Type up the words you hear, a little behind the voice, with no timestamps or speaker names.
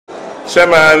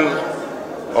Chairman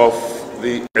of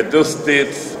the Edo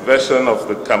State version of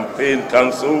the Campaign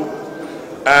Council,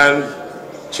 and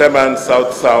Chairman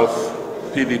South-South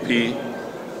PDP,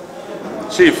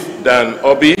 Chief Dan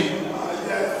Obi, the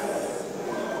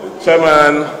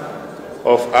Chairman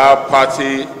of our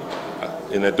party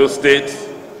in Edo State,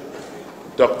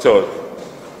 Dr.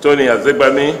 Tony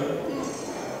Azegbami,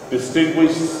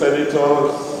 distinguished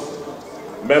senators,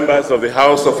 members of the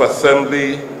House of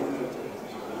Assembly,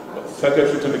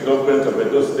 Secretary to the Government of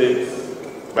Edo State,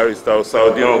 Barrister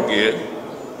Osaudion Ogie,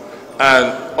 and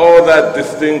other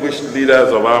distinguished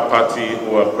leaders of our party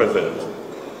who are present.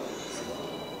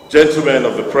 Gentlemen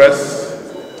of the press,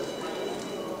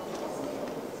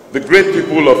 the great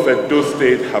people of Edo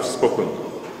State have spoken,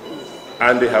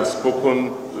 and they have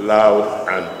spoken loud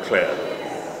and clear.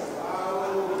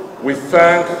 We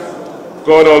thank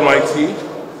God Almighty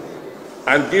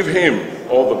and give Him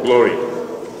all the glory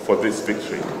for this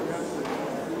victory.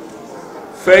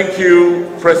 Thank you,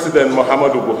 President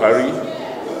Muhammadu Buhari,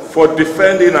 for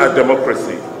defending our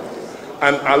democracy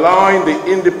and allowing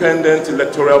the Independent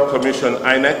Electoral Commission,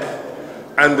 INEC,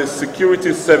 and the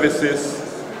security services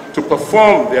to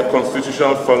perform their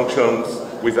constitutional functions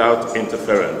without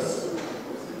interference.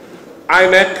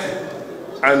 INEC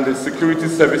and the security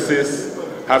services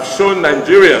have shown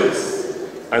Nigerians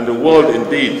and the world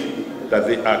indeed that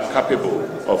they are capable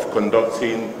of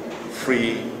conducting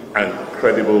free and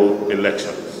credible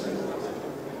elections.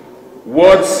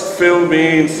 Words fail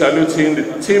me in saluting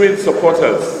the timid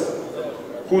supporters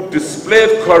who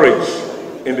displayed courage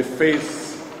in the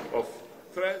face of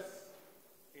threats,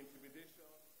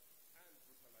 intimidation, and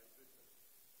brutalization.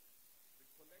 The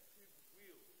collective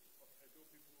will of Edo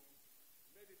people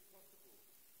made it possible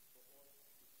for us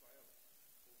to triumph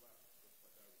over the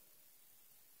Fadari.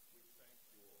 We thank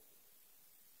you all.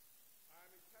 I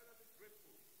am eternally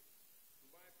grateful to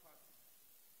my party,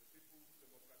 the People's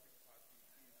Democratic Party,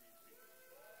 PDP.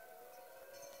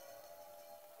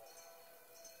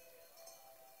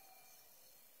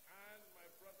 And my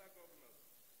brother governors,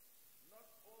 not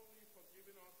only for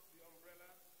giving us the umbrella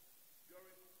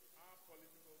during our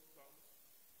political storms,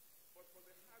 but for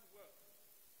the hard work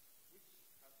which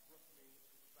has brought me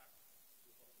back to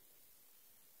office.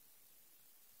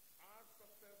 Our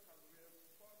success has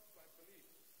reinforced my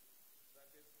belief that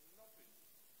there's nothing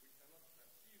we cannot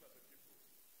achieve as a people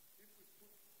if we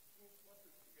put two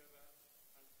forces together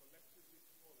and collectively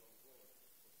call on God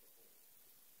for support.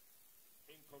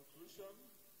 In conclusion,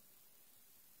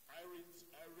 I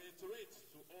reiterate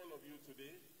to all of you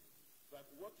today that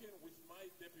working with my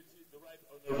deputy, the Right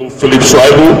Honorable Philip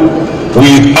Schreiber,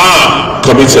 we are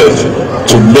committed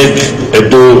to make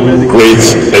Edo great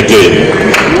again.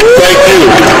 Thank you.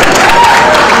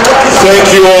 Thank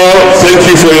you all. Thank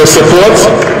you for your support.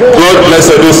 God bless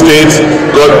Edo State.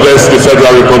 God bless the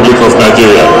Federal Republic of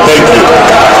Nigeria. Thank you.